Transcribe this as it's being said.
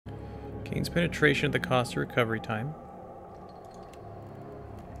Gains penetration at the cost of recovery time.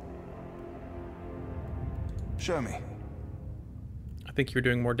 Show me. I think you're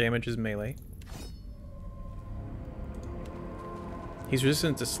doing more damage as melee. He's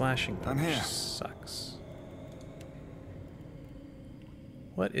resistant to slashing, though, I'm which here. sucks.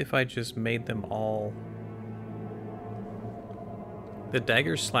 What if I just made them all... The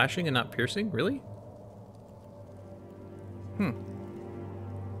dagger's slashing and not piercing? Really? I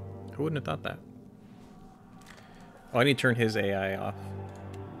wouldn't have thought that. Oh, I need to turn his AI off.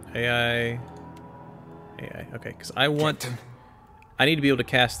 AI... Okay, because I want... Captain. I need to be able to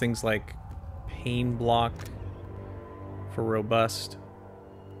cast things like Pain Block for Robust.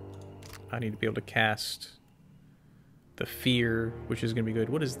 I need to be able to cast the Fear, which is going to be good.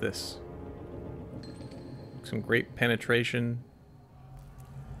 What is this? Some great penetration.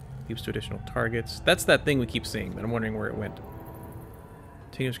 Leaps to additional targets. That's that thing we keep seeing, but I'm wondering where it went.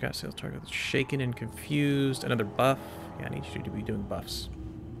 Continuous cast sales target. Shaken and confused. Another buff. Yeah, I need you to be doing buffs.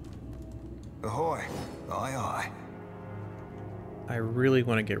 Ahoy. Aye, aye. I really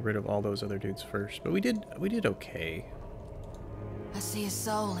want to get rid of all those other dudes first, but we did okay. I see a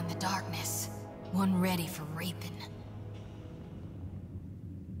soul in the darkness, one ready for reaping.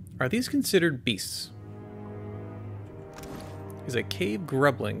 Are these considered beasts? Is a cave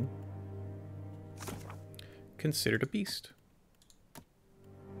grubbling considered a beast?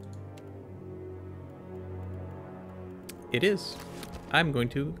 It is. I'm going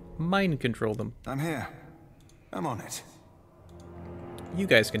to mind control them. I'm here. I'm on it. You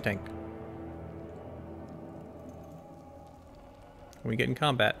guys can tank. When we get in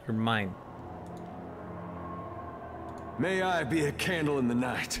combat, you're mine. May I be a candle in the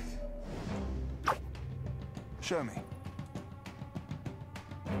night. Show me.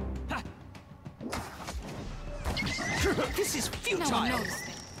 This is futile. No one noticed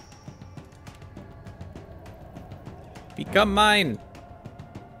me. Become mine!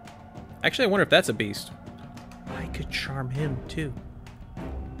 Actually, I wonder if that's a beast. I could charm him, too.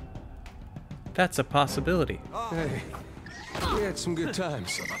 That's a possibility. Hey, we had some good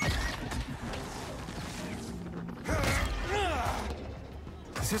times.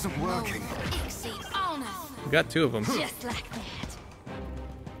 This isn't working. Exceed honor. We got two of them. Just like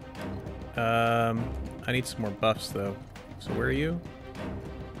that. I need some more buffs, though. So where are you?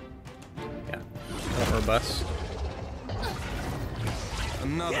 Yeah. More robust.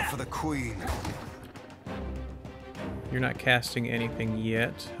 Another for the queen. You're not casting anything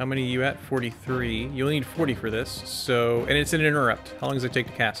yet. How many are you at? 43. You only need 40 for this. So, and it's an interrupt. How long does it take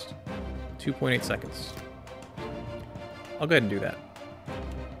to cast? 2.8 seconds. I'll go ahead and do that.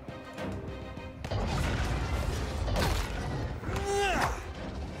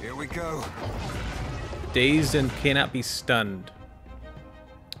 Here we go. Dazed and cannot be stunned.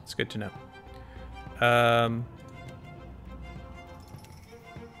 It's good to know.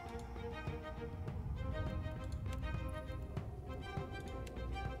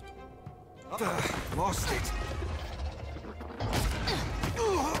 Lost it.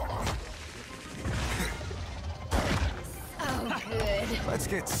 Oh, good. Let's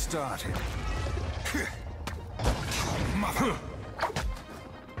get started. Mother.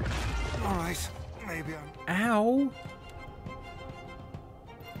 All right, maybe I'm. Ow!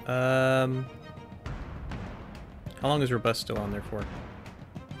 How long is Robust still on there for?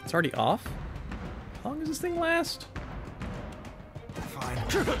 It's already off? How long does this thing last? Fine.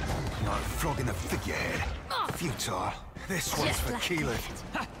 Not flogging a figurehead. Futile. This one's for Keelan.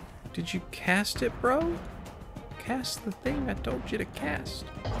 Did you cast it, bro? Cast the thing I told you to cast.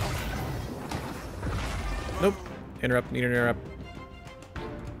 Nope. Interrupt. Need an interrupt.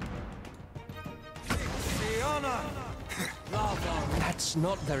 That's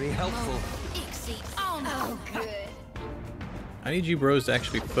not very helpful. Exceed honor. Oh, good. I need you bros to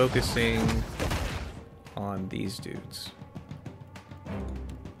actually be focusing on these dudes.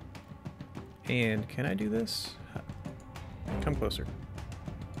 And can I do this? Come closer.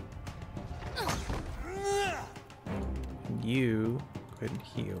 You go ahead and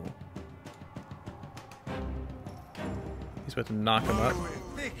heal. He's about to knock him up.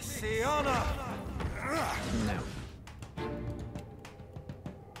 No.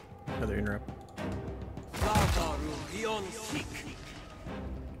 Another interrupt.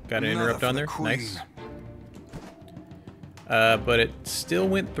 Got an interrupt on there. Nice. But it still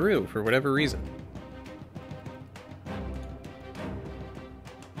went through for whatever reason.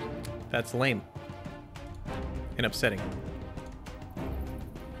 That's lame. And upsetting.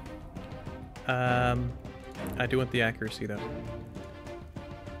 I do want the accuracy though.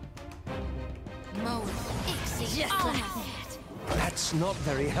 Exceed honor. That's not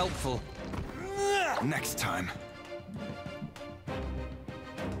very helpful. Next time.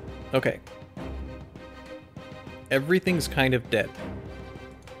 Okay. Everything's kind of dead.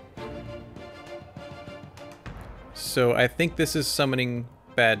 So I think this is summoning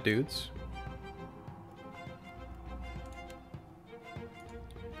bad dudes.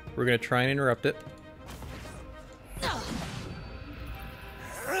 We're gonna try and interrupt it.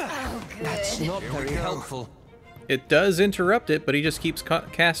 That's not very helpful. It does interrupt it, but he just keeps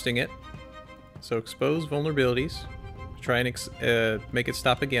casting it. So expose vulnerabilities. Try and make it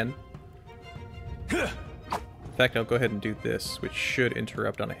stop again. In fact, I'll go ahead and do this, which should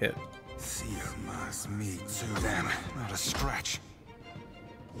interrupt on a hit. Me too. Damn, not a stretch.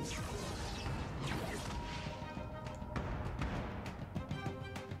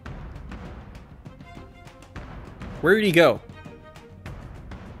 Where did he go?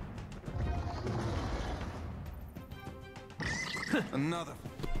 Another.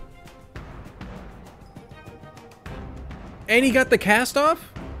 And he got the cast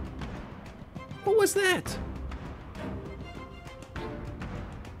off? What was that?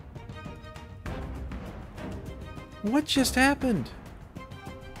 What just happened?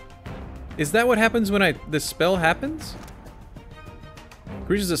 Is that what happens when this spell happens?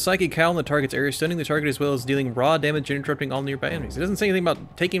 Creates a psychic cowl in the target's area, stunning the target as well as dealing raw damage and interrupting all nearby enemies. It doesn't say anything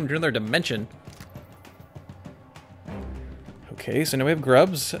about taking him to another dimension. Okay, so now we have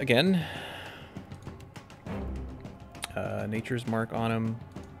grubs again. Nature's mark on him.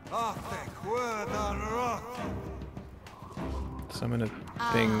 Summon a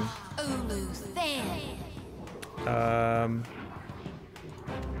thing.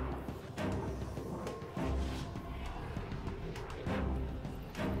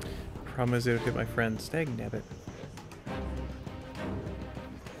 Problem is, it'll hit my friend. Stagnabbit.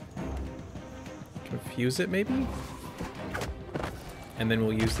 Confuse it, maybe? And then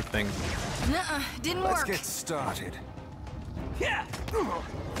we'll use the thing. Didn't work. Let's get started. Yeah.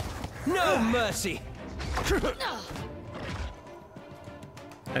 No mercy.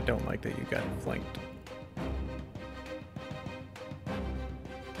 I don't like that you got flanked.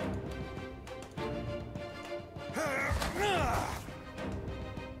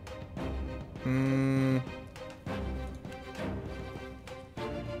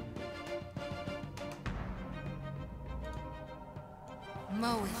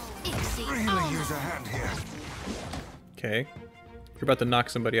 Really use a hand here. Okay. You're about to knock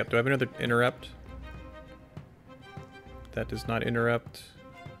somebody up. Do I have another interrupt? That does not interrupt.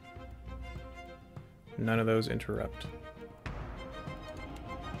 None of those interrupt. Do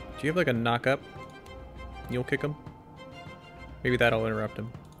you have like a knock up? You'll kick him? Maybe that'll interrupt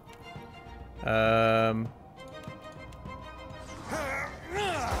him.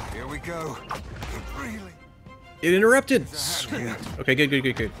 Here we go. Really? It interrupted! Sweet. Okay, good.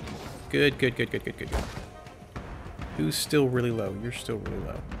 Good. Who's still really low? You're still really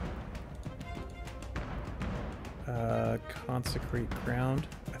low. Consecrate ground.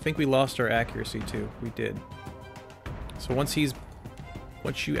 I think we lost our accuracy too. We did. So once you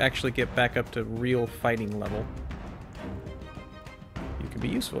actually get back up to real fighting level, you can be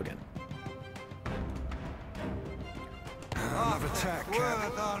useful again. Attack,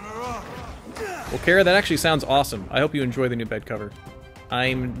 Well, Kara, that actually sounds awesome. I hope you enjoy the new bed cover.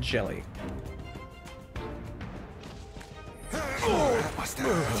 I'm jelly.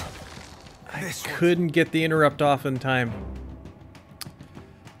 I couldn't get the interrupt off in time.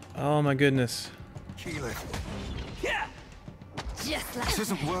 Oh my goodness. Kill it. Just like This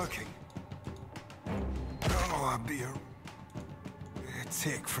isn't working. Oh, I'd be a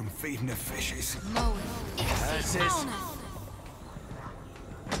tick from feeding the fishes. That's it.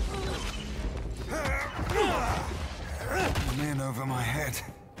 I'm in over my head.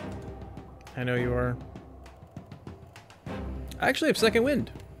 I know you are. I actually have second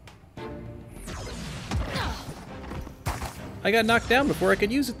wind. I got knocked down before I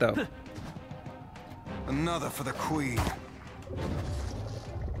could use it though. Another for the queen.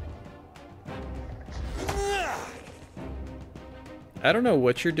 I don't know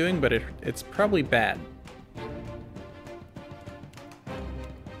what you're doing, but it's probably bad.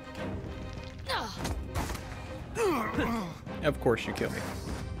 Of course you kill me.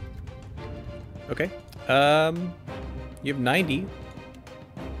 Okay. You have 90.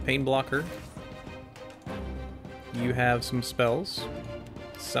 Pain blocker. You have some spells.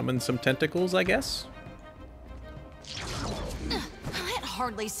 Summon some tentacles, I guess. That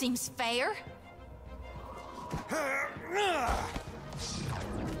hardly seems fair.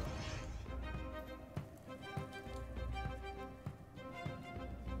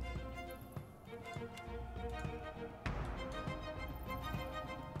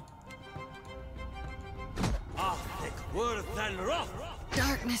 Worse than rough.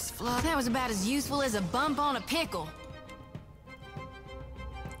 Darkness flood. That was about as useful as a bump on a pickle.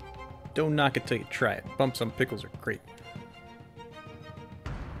 Don't knock it till you try it. Bumps on pickles are great.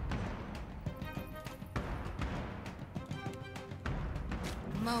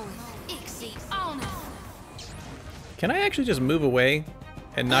 Can I actually just move away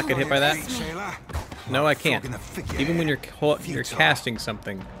and not get hit by that? No, I can't. Even when you're casting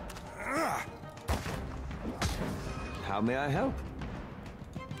something. How may I help?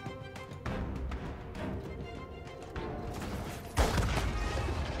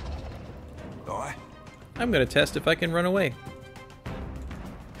 I'm gonna test if I can run away.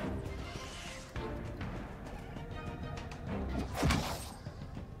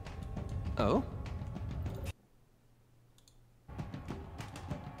 Oh?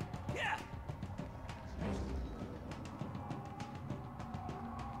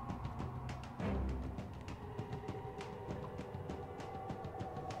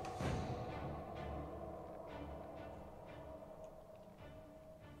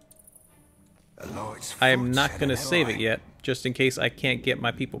 I am not going to save it yet, just in case I can't get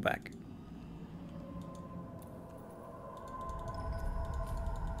my people back.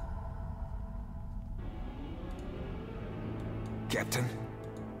 Captain.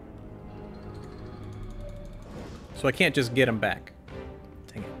 So I can't just get them back.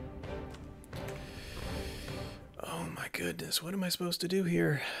 Dang it. Oh my goodness, what am I supposed to do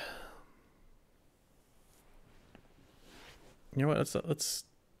here? You know what,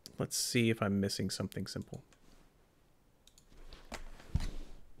 let's see if I'm missing something simple.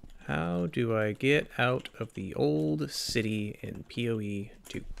 How do I get out of the old city in PoE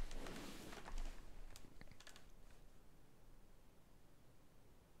 2?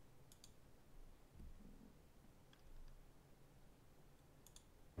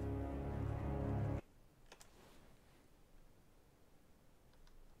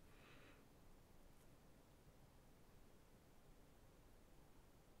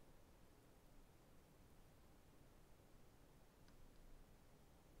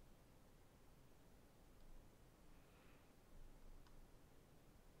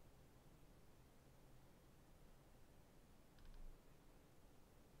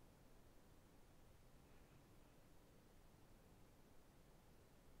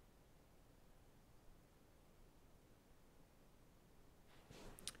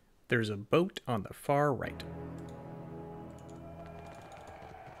 There's a boat on the far right.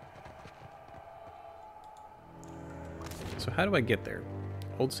 So how do I get there?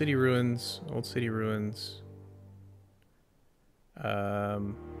 Old city ruins, old city ruins.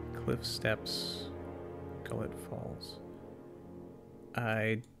 Cliff steps, Gullet Falls.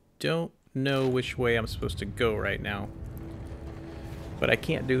 I don't know which way I'm supposed to go right now. But I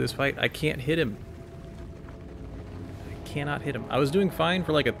can't do this fight. I can't hit him. Cannot hit him. I was doing fine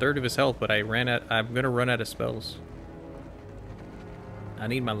for like a third of his health, but I'm gonna run out of spells. I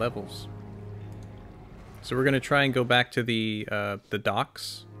need my levels. So we're gonna try and go back to the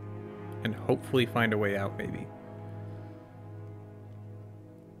docks and hopefully find a way out, maybe.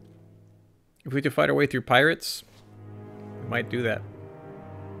 If we have to fight our way through pirates, we might do that.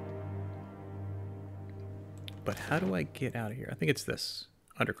 But how do I get out of here? I think it's this.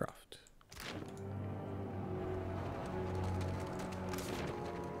 Undercroft.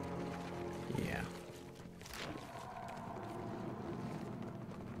 Yeah.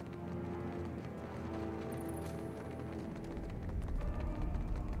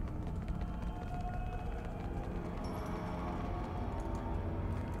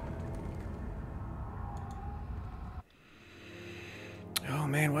 Oh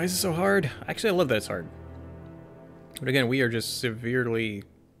man, why is it so hard? Actually, I love that it's hard. But again, we are just severely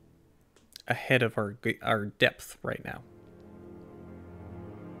ahead of our depth right now.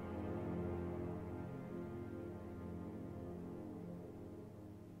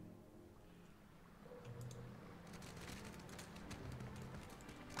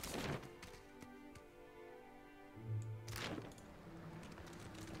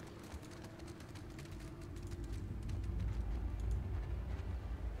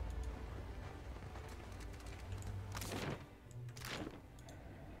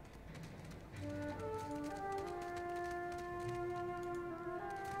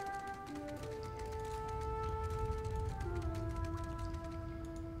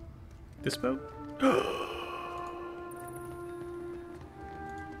 This boat?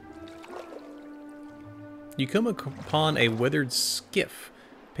 You come upon a weathered skiff,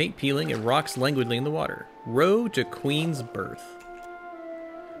 paint peeling and rocks languidly in the water. Row to Queen's Berth.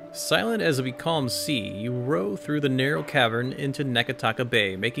 Silent as a becalmed sea, you row through the narrow cavern into Nekataka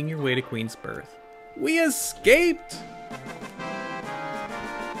Bay, making your way to Queen's Berth. We escaped!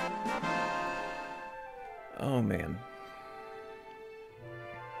 Oh, man.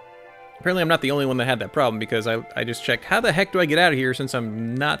 Apparently I'm not the only one that had that problem, because I just checked, how the heck do I get out of here since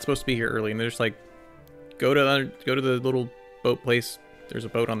I'm not supposed to be here early? And they're just like, go to the little boat place. There's a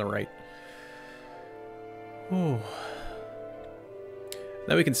boat on the right. Oh.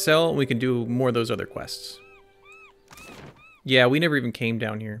 Now we can sell, and we can do more of those other quests. Yeah, we never even came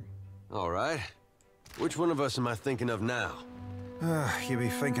down here. All right. Which one of us am I thinking of now? You be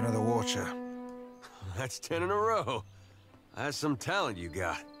thinking of the Watcher. That's 10 in a row. That's some talent you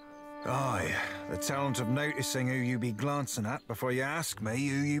got. Aye, the talent of noticing who you be glancing at before you ask me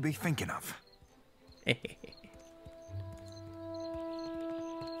who you be thinking of.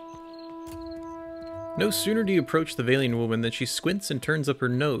 No sooner do you approach the Valiant woman than she squints and turns up her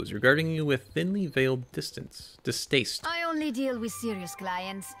nose, regarding you with thinly veiled distaste. I only deal with serious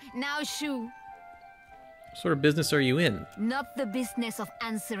clients. Now shoo. What sort of business are you in? Not the business of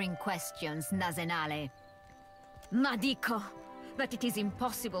answering questions, Nazenale. Madiko. But it is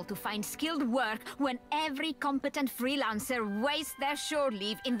impossible to find skilled work when every competent freelancer wastes their shore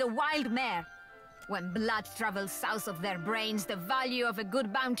leave in the wild mare. When blood travels south of their brains, the value of a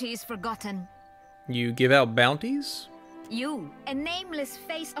good bounty is forgotten. You give out bounties? You, a nameless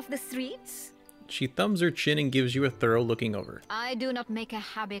face of the streets? She thumbs her chin and gives you a thorough looking over. I do not make a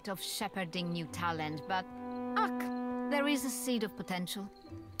habit of shepherding new talent, but... Ugh, there is a seed of potential.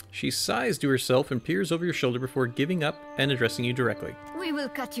 She sighs to herself and peers over your shoulder before giving up and addressing you directly. We will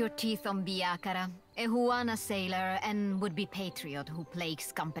cut your teeth on Biakara, a Huana sailor and would-be patriot who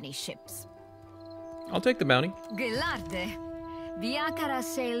plagues company ships. I'll take the bounty. Gelarde! Biakara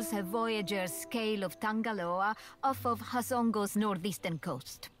sails a voyager's scale of Tangaloa off of Hazongo's northeastern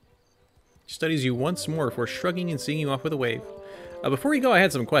coast. She studies you once more before shrugging and seeing you off with a wave. Before you go, I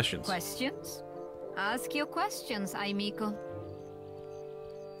had some questions. Questions? Ask your questions, Aimiko.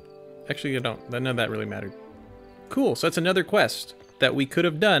 Actually, I don't. None of that really mattered. Cool, so that's another quest that we could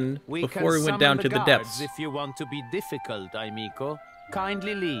have done before we went down to the depths. If you want to be difficult, Aimiko,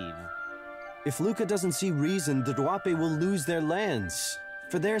 kindly leave. If Luca doesn't see reason, the Duape will lose their lands.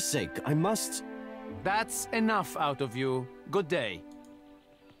 For their sake, I must... That's enough out of you. Good day.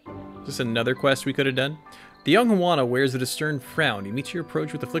 Is this another quest we could have done? The young Huana wears a discerned frown. He meets your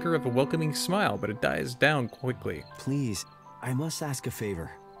approach with a flicker of a welcoming smile, but it dies down quickly. Please, I must ask a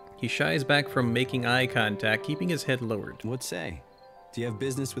favor. He shies back from making eye contact, keeping his head lowered. What say? Do you have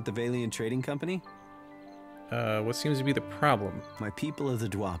business with the Valiant Trading Company? What seems to be the problem? My people of the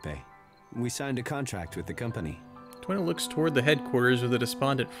Duape. We signed a contract with the company. Toyna looks toward the headquarters with a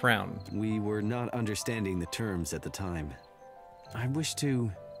despondent frown. We were not understanding the terms at the time. I wish to,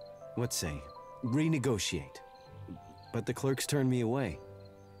 what say, renegotiate. But the clerks turned me away.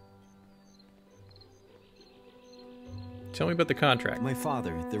 Tell me about the contract. My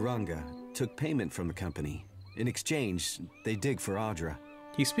father, the Ranga, took payment from the company. In exchange, they dig for Audra.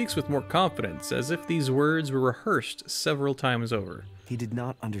 He speaks with more confidence, as if these words were rehearsed several times over. He did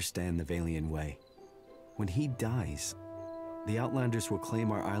not understand the Valian way. When he dies, the Outlanders will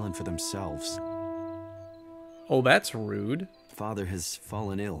claim our island for themselves. Oh, that's rude. Father has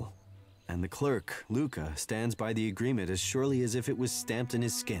fallen ill, and the clerk, Luca, stands by the agreement as surely as if it was stamped in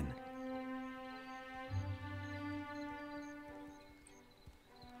his skin.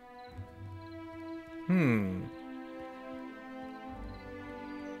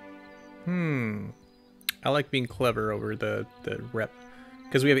 I like being clever over the rep.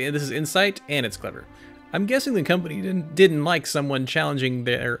 Because we have this is insight and it's clever. I'm guessing the company didn't like someone challenging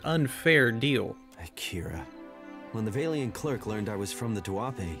their unfair deal. Akira. When the Valiant clerk learned I was from the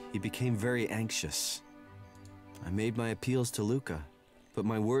Duape, he became very anxious. I made my appeals to Luca, but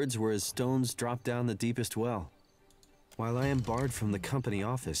my words were as stones dropped down the deepest well. While I am barred from the company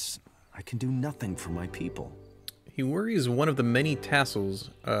office, I can do nothing for my people. He worries one of the many tassels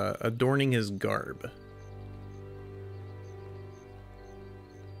adorning his garb.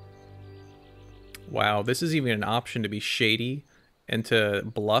 Wow, this is even an option to be shady and to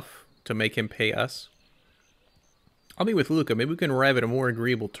bluff to make him pay us. I'll meet with Luca. Maybe we can arrive at a more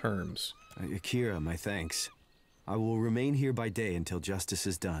agreeable terms. Akira, my thanks. I will remain here by day until justice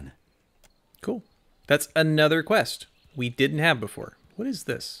is done. Cool. That's another quest we didn't have before. What is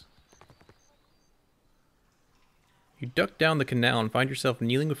this? You duck down the canal and find yourself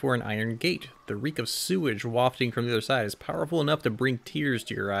kneeling before an iron gate. The reek of sewage wafting from the other side is powerful enough to bring tears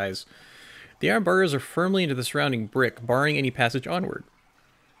to your eyes. The iron bars are firmly into the surrounding brick, barring any passage onward.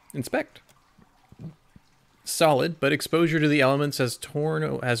 Inspect. Solid, but exposure to the elements has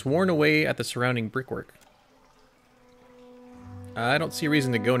worn away at the surrounding brickwork. I don't see a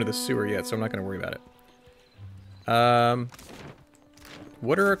reason to go into the sewer yet, so I'm not going to worry about it.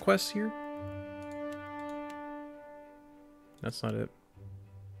 What are our quests here? That's not it.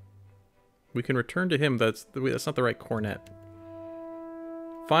 We can return to him, but that's not the right cornet.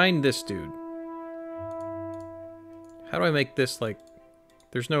 Find this dude. How do I make this, like...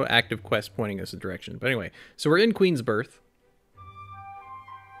 There's no active quest pointing us a direction. But anyway, so we're in Queen's Birth.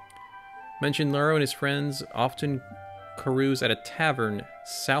 Mentioned Laro and his friends often carouse at a tavern,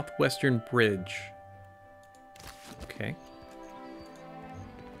 Southwestern Bridge. Okay.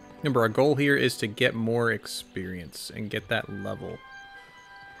 Remember, our goal here is to get more experience and get that level.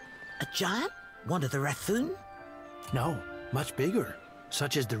 A giant? One of the Rathun? No, much bigger.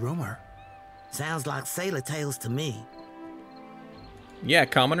 Such is the rumor. Sounds like sailor tales to me. Yeah,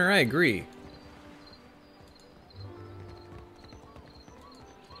 commoner, I agree.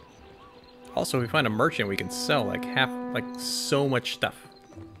 Also, if we find a merchant, we can sell like so much stuff.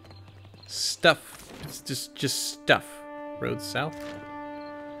 Stuff. It's just stuff. Road south.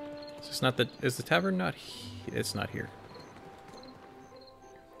 It's not the. Is the tavern not? It's not here.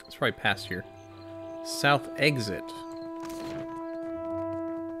 It's probably past here. South exit.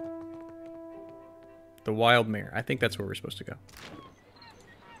 The Wild Mare. I think that's where we're supposed to go.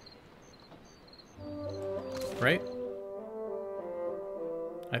 Right?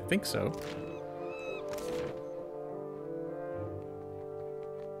 I think so.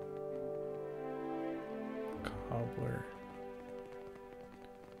 Cobbler.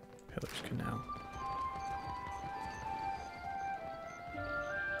 Pillars Canal.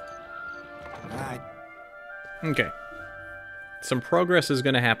 Right. Okay. Some progress is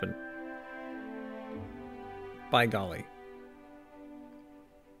going to happen. By golly.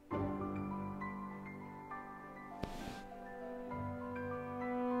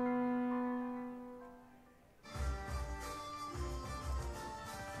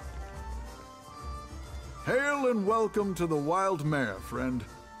 Hail and welcome to the Wild Mare, friend.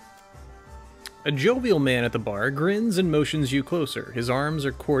 A jovial man at the bar grins and motions you closer. His arms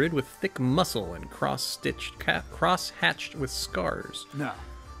are corded with thick muscle and cross-hatched with scars. Now,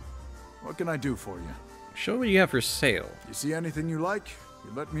 what can I do for you? Show me what you have for sale. You see anything you like,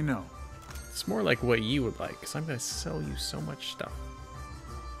 you let me know. It's more like what you would like, because I'm going to sell you so much stuff.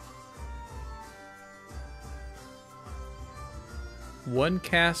 One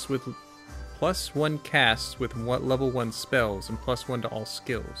cast with... +1 casts with level 1 spells and +1 to all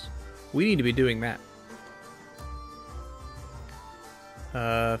skills. We need to be doing that.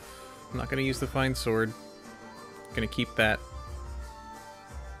 I'm not going to use the Fine Sword. Going to keep that.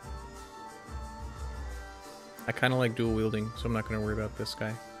 I kind of like dual wielding, so I'm not going to worry about this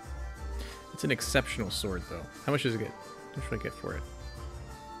guy. It's an exceptional sword, though. How much does it get? How much do I get for it?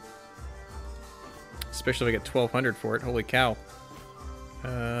 Especially if I get 1,200 for it. Holy cow.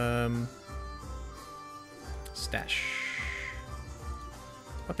 Stash.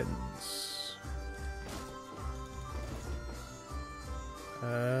 Weapons. We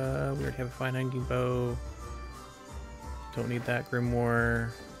already have a fine hanging bow. Don't need that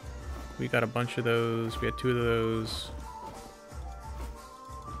grimoire. We got a bunch of those. We had 2 of those.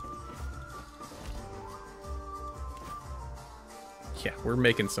 Yeah, we're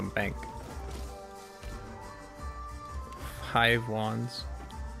making some bank. 5 wands.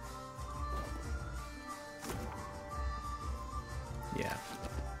 Yeah.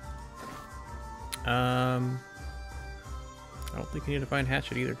 I don't think you need to find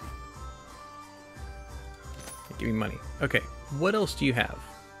hatchet either. Give me money. Okay, what else do you have?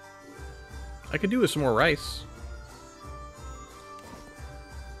 I could do with some more rice.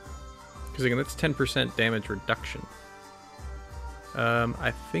 Because again, that's 10% damage reduction.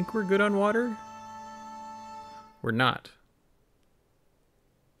 I think we're good on water. We're not.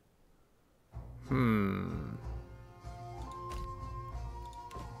 We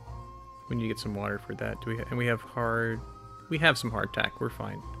need to get some water for that. Do we? And we have hard. We have some hardtack. We're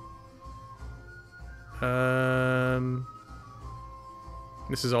fine.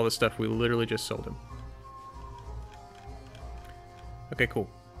 This is all the stuff we literally just sold him. Okay, cool.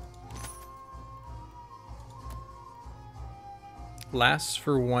 Lasts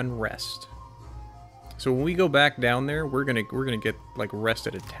for 1 rest. So when we go back down there, we're gonna get like rest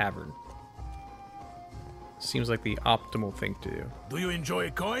at a tavern. Seems like the optimal thing to do. Do you enjoy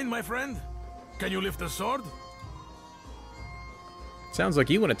a coin, my friend? Can you lift a sword? Sounds like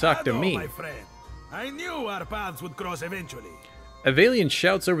you want to talk to Hello, me. my friend. I knew our paths would cross eventually. Avalian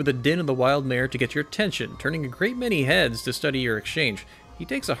shouts over the din of the Wild Mare to get your attention, turning a great many heads to study your exchange. He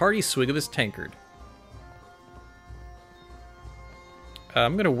takes a hearty swig of his tankard.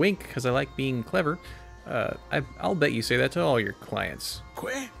 I'm gonna wink because I like being clever. I'll bet you say that to all your clients.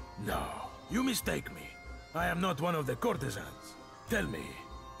 Que? No, you mistake me. I am not one of the courtesans. Tell me,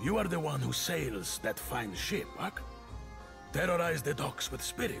 you are the one who sails that fine ship, Ak? Terrorize the docks with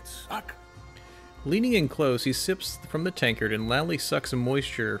spirits, Ak? Leaning in close, he sips from the tankard and loudly sucks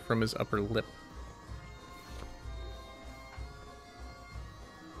moisture from his upper lip.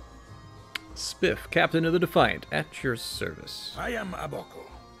 Spiff, captain of the Defiant, at your service. I am Aboko,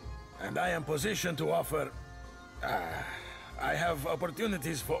 and I am positioned to offer... I have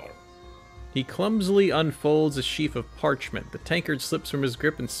opportunities for... He clumsily unfolds a sheaf of parchment. The tankard slips from his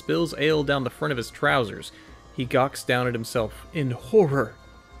grip and spills ale down the front of his trousers. He gawks down at himself in horror.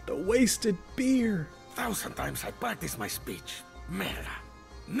 The wasted beer! 1,000 times I practiced my speech. Merda.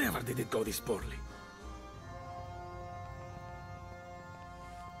 Never did it go this poorly.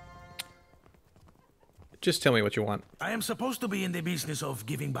 Just tell me what you want. I am supposed to be in the business of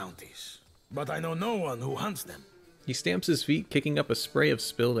giving bounties, but I know no one who hunts them. He stamps his feet, kicking up a spray of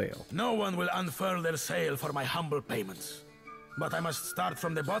spilled ale. No one will unfurl their sail for my humble payments. But I must start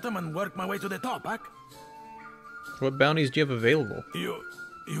from the bottom and work my way to the top, Ak? What bounties do you have available?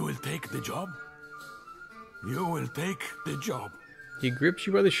 You will take the job? You will take the job. He grips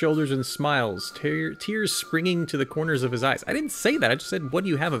you by the shoulders and smiles, tears springing to the corners of his eyes. I didn't say that, I just said, what do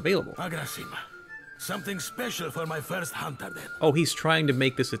you have available? Agrasima. Something special for my first hunter, then. Oh, he's trying to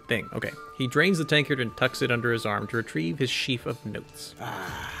make this a thing. Okay. He drains the tankard and tucks it under his arm to retrieve his sheaf of notes.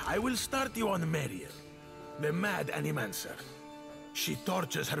 I will start you on Marian, the mad animancer. She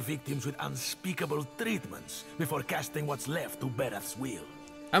tortures her victims with unspeakable treatments before casting what's left to Berath's will.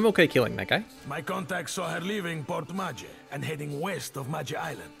 I'm okay killing that guy. My contact saw her leaving Port Mage and heading west of Mage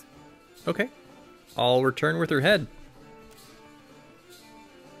Island. Okay. I'll return with her head.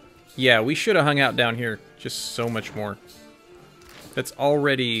 Yeah, we should have hung out down here just so much more. That's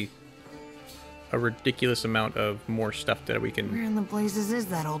already a ridiculous amount of more stuff that we can... Where in the blazes is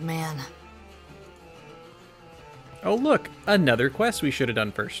that old man? Oh look, another quest we should have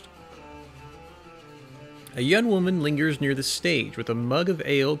done first. A young woman lingers near the stage with a mug of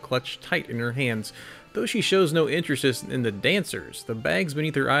ale clutched tight in her hands. Though she shows no interest in the dancers, the bags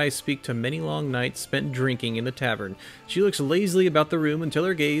beneath her eyes speak to many long nights spent drinking in the tavern. She looks lazily about the room until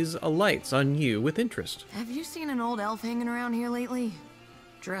her gaze alights on you with interest. Have you seen an old elf hanging around here lately?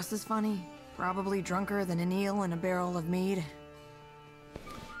 Dresses funny, probably drunker than an eel in a barrel of mead.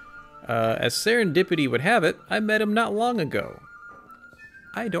 As serendipity would have it, I met him not long ago.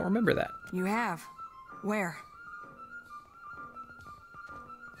 I don't remember that. You have? Where?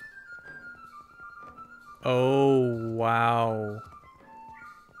 Oh, wow.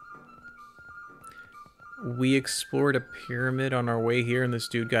 We explored a pyramid on our way here and this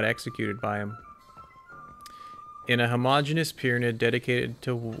dude got executed by him. In a homogeneous pyramid dedicated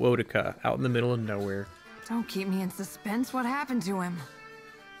to Wodika, out in the middle of nowhere. Don't keep me in suspense. What happened to him?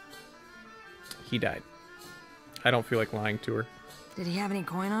 He died. I don't feel like lying to her. Did he have any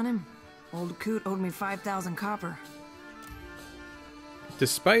coin on him? Old Coot owed me 5,000 copper.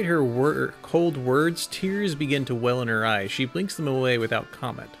 Despite her cold words, tears begin to well in her eyes. She blinks them away without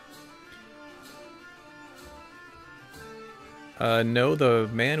comment. No, the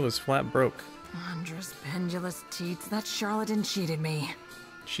man was flat broke. Andrus pendulous teats, that charlatan cheated me.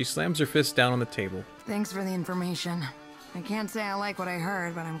 She slams her fist down on the table. Thanks for the information. I can't say I like what I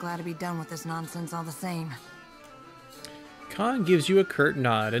heard, but I'm glad to be done with this nonsense all the same. Khan gives you a curt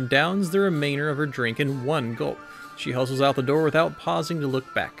nod and downs the remainder of her drink in one gulp. She hustles out the door without pausing to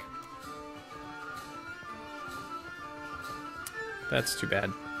look back. That's too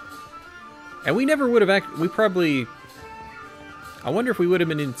bad. And we never would have we probably... I wonder if we would have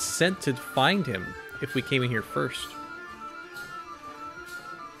been sent to find him if we came in here first.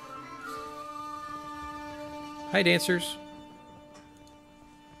 Hi, dancers.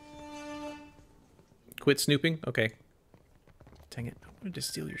 Quit snooping? Okay. Dang it. I wanted to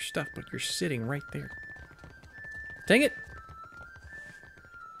steal your stuff, but you're sitting right there. Dang it!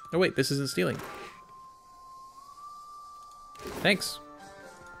 Oh wait, this isn't stealing. Thanks.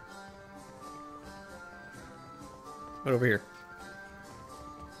 What over here?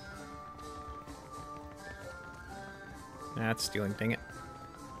 Nah, that's stealing, dang it.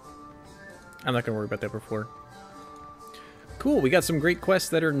 I'm not gonna worry about that before. Cool, we got some great quests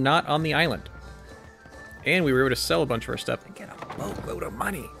that are not on the island. And we were able to sell a bunch of our stuff and get a boatload of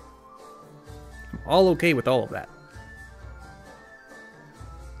money. I'm all okay with all of that.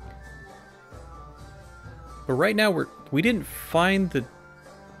 But right now we didn't find the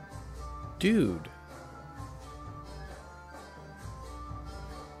dude.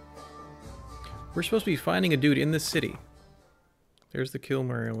 We're supposed to be finding a dude in the city. There's the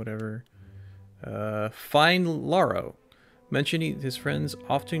Kilmer or whatever. Find Laro. Mentioning his friends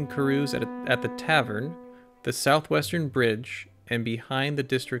often carouse at the tavern, the southwestern bridge, and behind the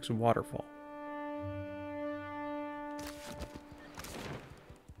district's waterfall.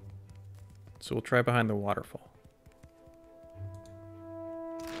 So we'll try behind the waterfall.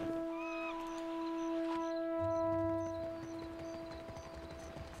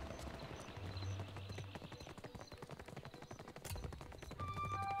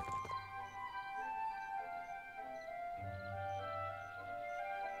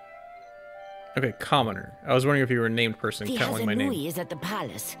 Okay, commoner. I was wondering if you were a named person. The Calling my name. is at the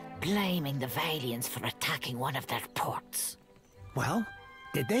palace, blaming the Valiants for attacking one of their ports. Well,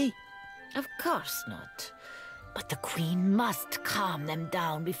 did they? Of course not. But the Queen must calm them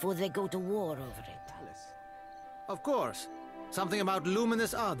down before they go to war over it. Of course. Something about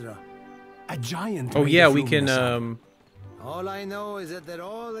Luminous Adra. A giant. Oh made yeah, of we can. Luminous All I know is that they're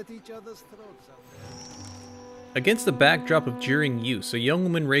all at each other's throats out there. Against the backdrop of jeering use, a young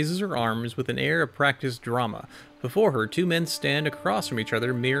woman raises her arms with an air of practiced drama. Before her, two men stand across from each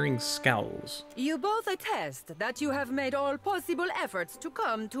other, mirroring scowls. You both attest that you have made all possible efforts to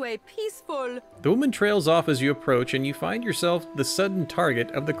come to a peaceful... The woman trails off as you approach, and you find yourself the sudden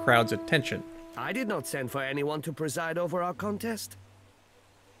target of the crowd's attention. I did not send for anyone to preside over our contest.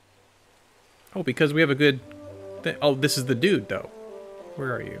 Oh, because we have a good... Oh, this is the dude, though.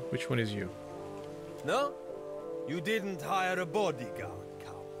 Where are you? Which one is you? No? You didn't hire a bodyguard,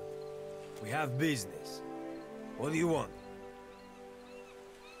 coward. We have business. What do you want?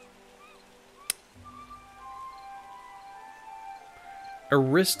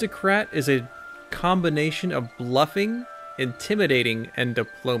 Aristocrat is a combination of bluffing, intimidating, and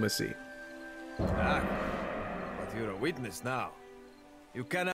diplomacy. Ah, but you're a witness now. You cannot